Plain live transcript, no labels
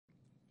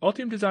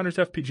Altium Designer's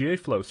FPGA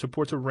flow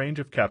supports a range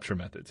of capture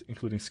methods,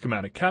 including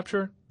schematic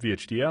capture,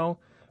 VHDL,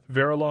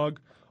 Verilog,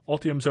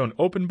 Altium's own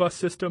open bus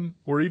system,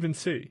 or even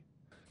C.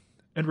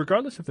 And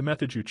regardless of the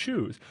method you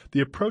choose, the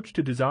approach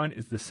to design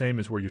is the same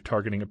as where you're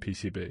targeting a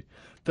PCB,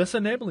 thus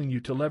enabling you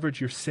to leverage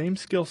your same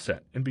skill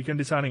set and begin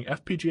designing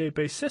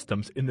FPGA-based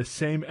systems in the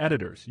same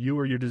editors you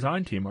or your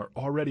design team are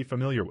already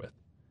familiar with.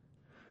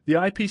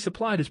 The IP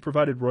supplied is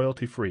provided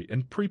royalty-free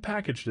and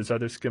pre-packaged as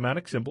either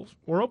schematic symbols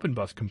or open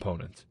bus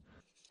components.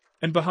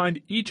 And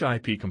behind each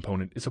IP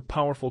component is a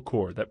powerful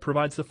core that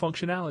provides the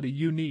functionality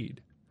you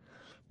need.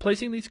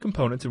 Placing these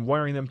components and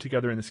wiring them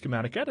together in the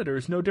schematic editor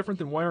is no different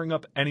than wiring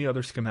up any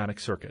other schematic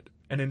circuit.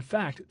 And in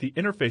fact, the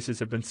interfaces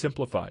have been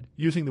simplified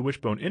using the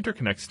Wishbone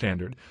interconnect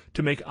standard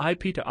to make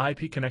IP to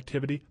IP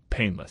connectivity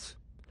painless.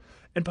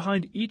 And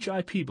behind each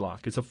IP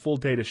block is a full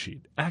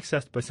datasheet,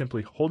 accessed by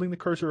simply holding the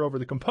cursor over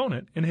the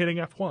component and hitting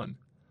F1.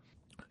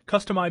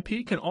 Custom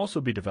IP can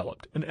also be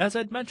developed, and as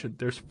I'd mentioned,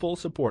 there's full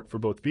support for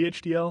both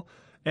VHDL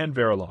and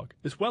Verilog,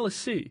 as well as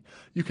C.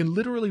 You can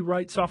literally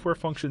write software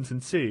functions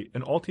in C,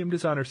 and Altium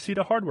Designer's C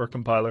to hardware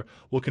compiler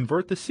will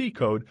convert the C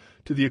code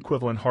to the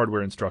equivalent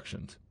hardware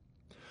instructions.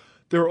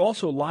 There are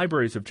also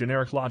libraries of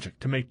generic logic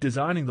to make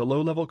designing the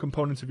low-level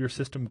components of your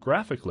system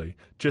graphically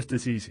just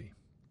as easy.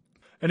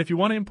 And if you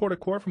want to import a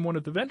core from one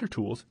of the vendor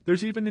tools,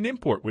 there's even an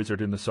import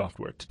wizard in the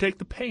software to take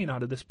the pain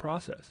out of this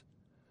process.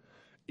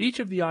 Each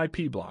of the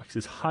IP blocks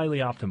is highly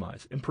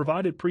optimized and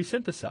provided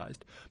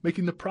pre-synthesized,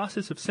 making the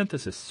process of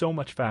synthesis so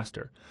much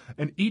faster.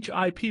 And each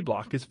IP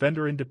block is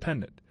vendor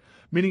independent,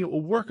 meaning it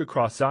will work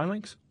across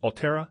Xilinx,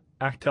 Altera,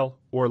 Actel,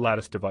 or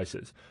Lattice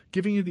devices,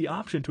 giving you the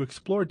option to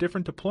explore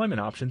different deployment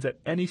options at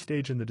any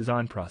stage in the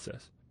design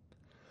process.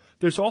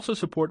 There's also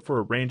support for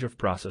a range of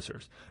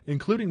processors,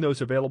 including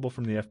those available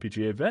from the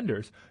FPGA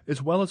vendors, as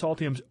well as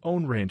Altium's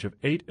own range of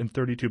 8 and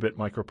 32-bit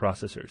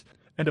microprocessors,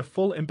 and a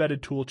full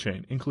embedded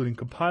toolchain, including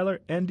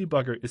compiler and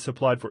debugger, is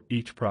supplied for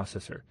each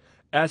processor,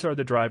 as are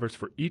the drivers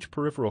for each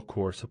peripheral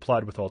core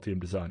supplied with Altium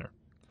Designer.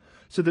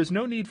 So there's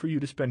no need for you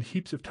to spend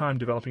heaps of time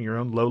developing your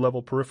own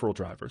low-level peripheral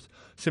drivers.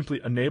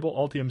 Simply enable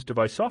Altium's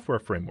device software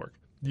framework,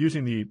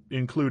 using the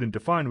include and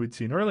define we'd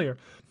seen earlier,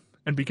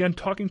 and begin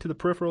talking to the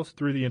peripherals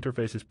through the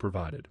interfaces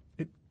provided.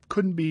 It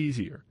couldn't be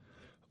easier.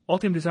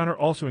 Altium Designer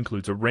also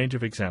includes a range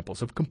of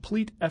examples of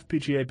complete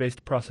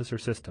FPGA-based processor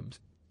systems,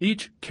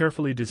 each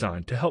carefully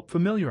designed to help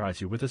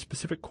familiarize you with a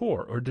specific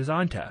core or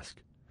design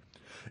task.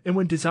 And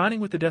when designing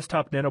with the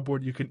desktop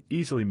nanoboard, you can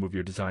easily move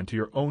your design to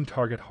your own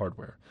target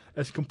hardware,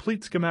 as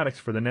complete schematics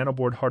for the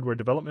nanoboard hardware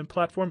development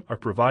platform are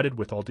provided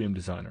with Altium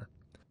Designer.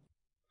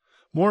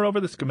 Moreover,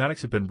 the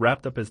schematics have been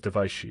wrapped up as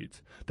device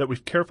sheets that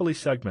we've carefully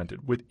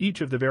segmented with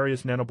each of the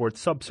various nanoboard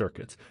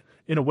subcircuits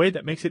in a way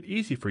that makes it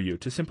easy for you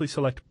to simply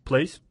select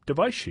Place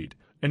Device Sheet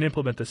and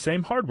implement the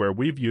same hardware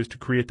we've used to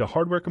create the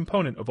hardware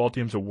component of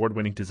Altium's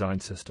award-winning design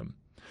system.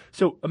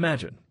 So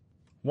imagine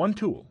one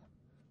tool,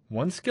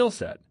 one skill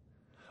set,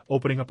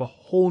 opening up a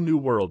whole new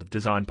world of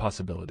design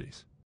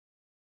possibilities.